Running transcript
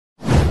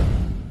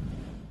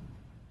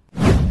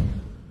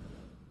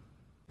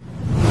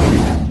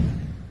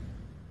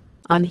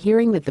On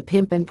hearing that the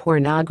pimp and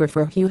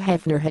pornographer Hugh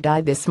Hefner had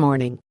died this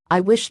morning,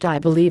 I wished I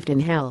believed in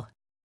hell.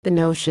 The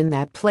notion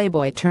that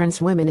Playboy turns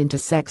women into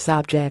sex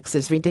objects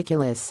is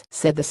ridiculous,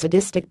 said the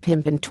sadistic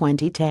pimp in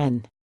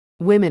 2010.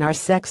 Women are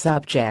sex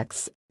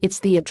objects. It's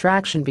the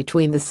attraction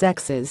between the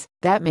sexes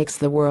that makes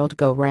the world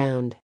go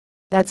round.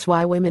 That's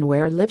why women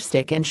wear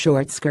lipstick and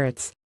short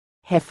skirts.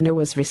 Hefner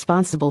was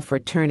responsible for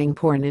turning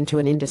porn into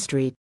an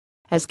industry.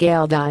 As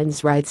Gail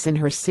Dines writes in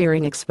her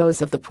searing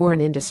expose of the porn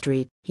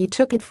industry, he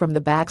took it from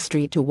the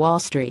backstreet to Wall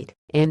Street,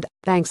 and,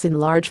 thanks in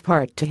large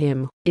part to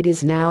him, it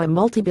is now a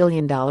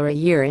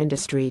multi-billion-dollar-a-year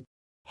industry.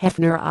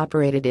 Hefner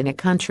operated in a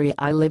country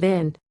I live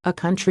in, a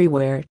country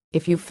where,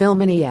 if you film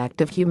any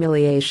act of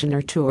humiliation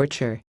or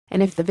torture,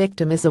 and if the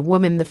victim is a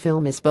woman, the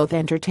film is both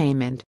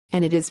entertainment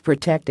and it is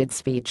protected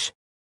speech.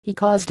 He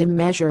caused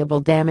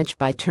immeasurable damage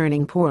by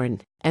turning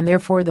porn, and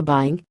therefore the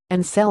buying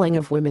and selling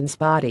of women's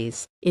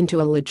bodies, into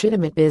a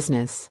legitimate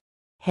business.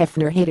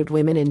 Hefner hated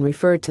women and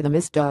referred to them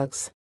as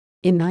dogs.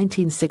 In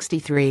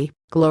 1963,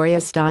 Gloria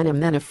Steinem,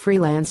 then a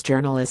freelance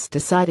journalist,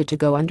 decided to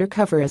go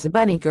undercover as a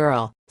bunny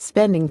girl,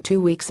 spending 2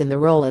 weeks in the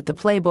role at the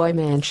Playboy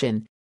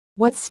Mansion.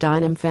 What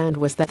Steinem found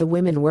was that the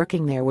women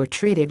working there were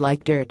treated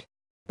like dirt.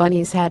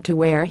 Bunnies had to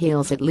wear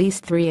heels at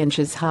least 3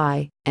 inches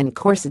high, and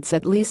corsets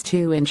at least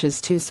 2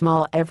 inches too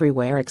small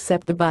everywhere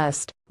except the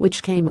bust,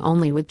 which came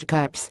only with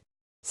cups.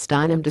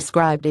 Steinem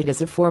described it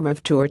as a form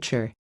of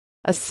torture.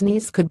 A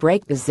sneeze could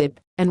break the zip,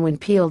 and when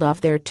peeled off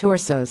their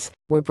torsos,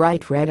 were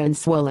bright red and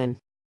swollen.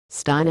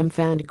 Steinem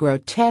found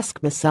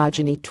grotesque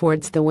misogyny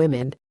towards the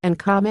women, and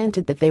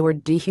commented that they were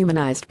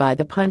dehumanized by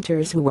the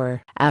punters who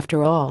were,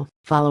 after all,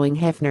 following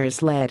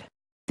Hefner's lead.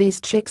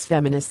 These chicks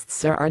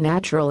feminists are our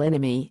natural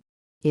enemy.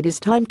 It is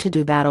time to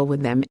do battle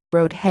with them,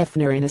 wrote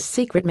Hefner in a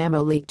secret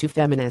memo leaked to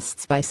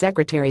feminists by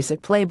secretaries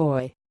at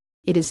Playboy.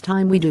 It is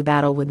time we do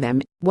battle with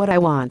them. What I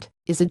want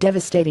is a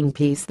devastating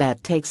peace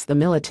that takes the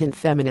militant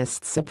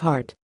feminists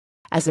apart.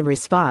 As a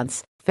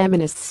response,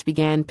 feminists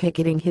began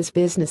picketing his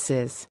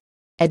businesses.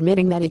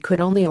 Admitting that he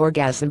could only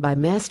orgasm by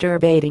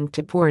masturbating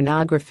to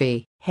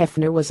pornography,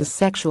 Hefner was a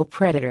sexual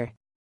predator.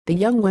 The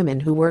young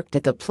women who worked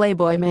at the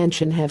Playboy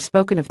Mansion have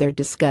spoken of their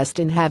disgust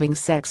in having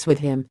sex with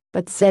him,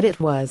 but said it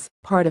was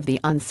part of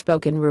the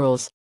unspoken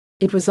rules.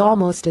 It was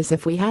almost as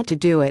if we had to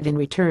do it in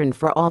return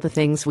for all the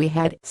things we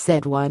had,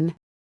 said one.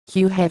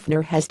 Hugh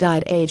Hefner has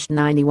died aged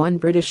 91.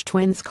 British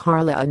twins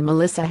Carla and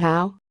Melissa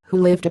Howe, who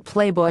lived at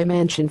Playboy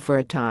Mansion for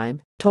a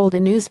time, told a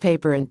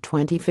newspaper in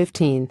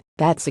 2015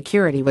 that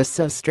security was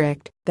so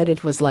strict that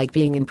it was like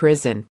being in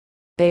prison.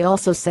 They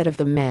also said of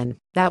the men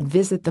that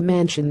visit the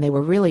mansion they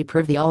were really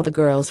pervy. All the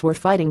girls were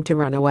fighting to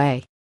run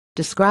away.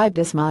 Described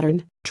as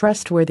modern,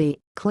 trustworthy,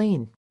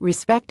 clean,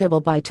 respectable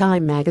by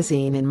Time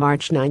magazine in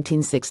March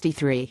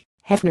 1963,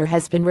 Hefner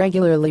has been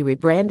regularly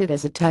rebranded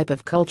as a type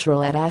of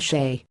cultural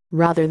attaché,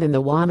 rather than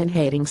the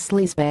woman-hating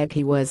sleazebag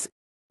he was.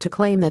 To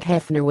claim that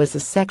Hefner was a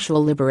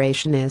sexual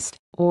liberationist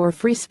or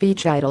free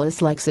speech idol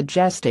is like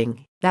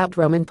suggesting that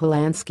Roman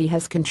Polanski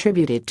has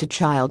contributed to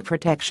child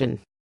protection.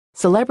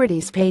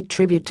 Celebrities paid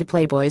tribute to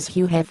Playboy's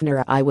Hugh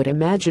Hefner. I would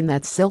imagine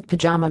that silk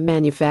pajama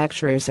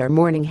manufacturers are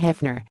mourning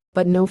Hefner,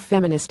 but no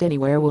feminist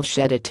anywhere will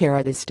shed a tear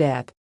at his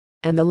death.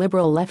 And the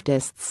liberal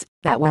leftists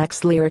that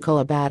wax lyrical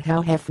about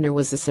how Hefner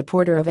was a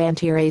supporter of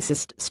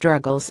anti-racist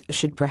struggles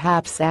should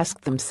perhaps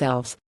ask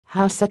themselves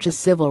how such a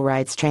civil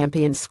rights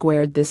champion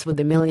squared this with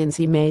the millions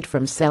he made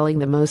from selling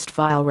the most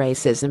vile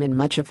racism in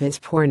much of his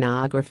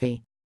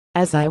pornography.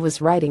 As I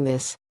was writing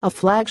this, a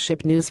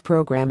flagship news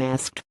program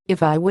asked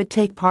if I would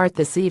take part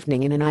this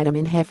evening in an item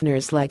in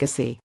Hefner's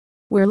legacy.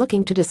 We're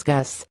looking to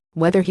discuss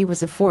whether he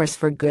was a force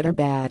for good or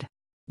bad.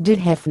 Did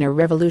Hefner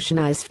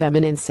revolutionize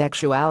feminine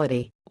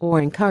sexuality, or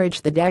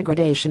encourage the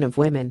degradation of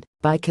women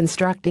by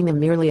constructing them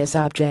merely as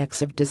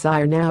objects of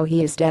desire? Now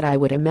he is dead. I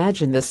would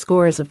imagine the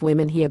scores of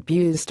women he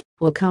abused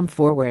will come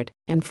forward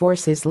and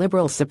force his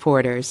liberal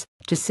supporters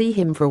to see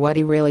him for what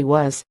he really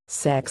was,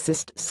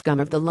 sexist scum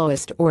of the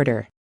lowest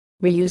order.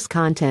 Reuse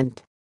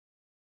content.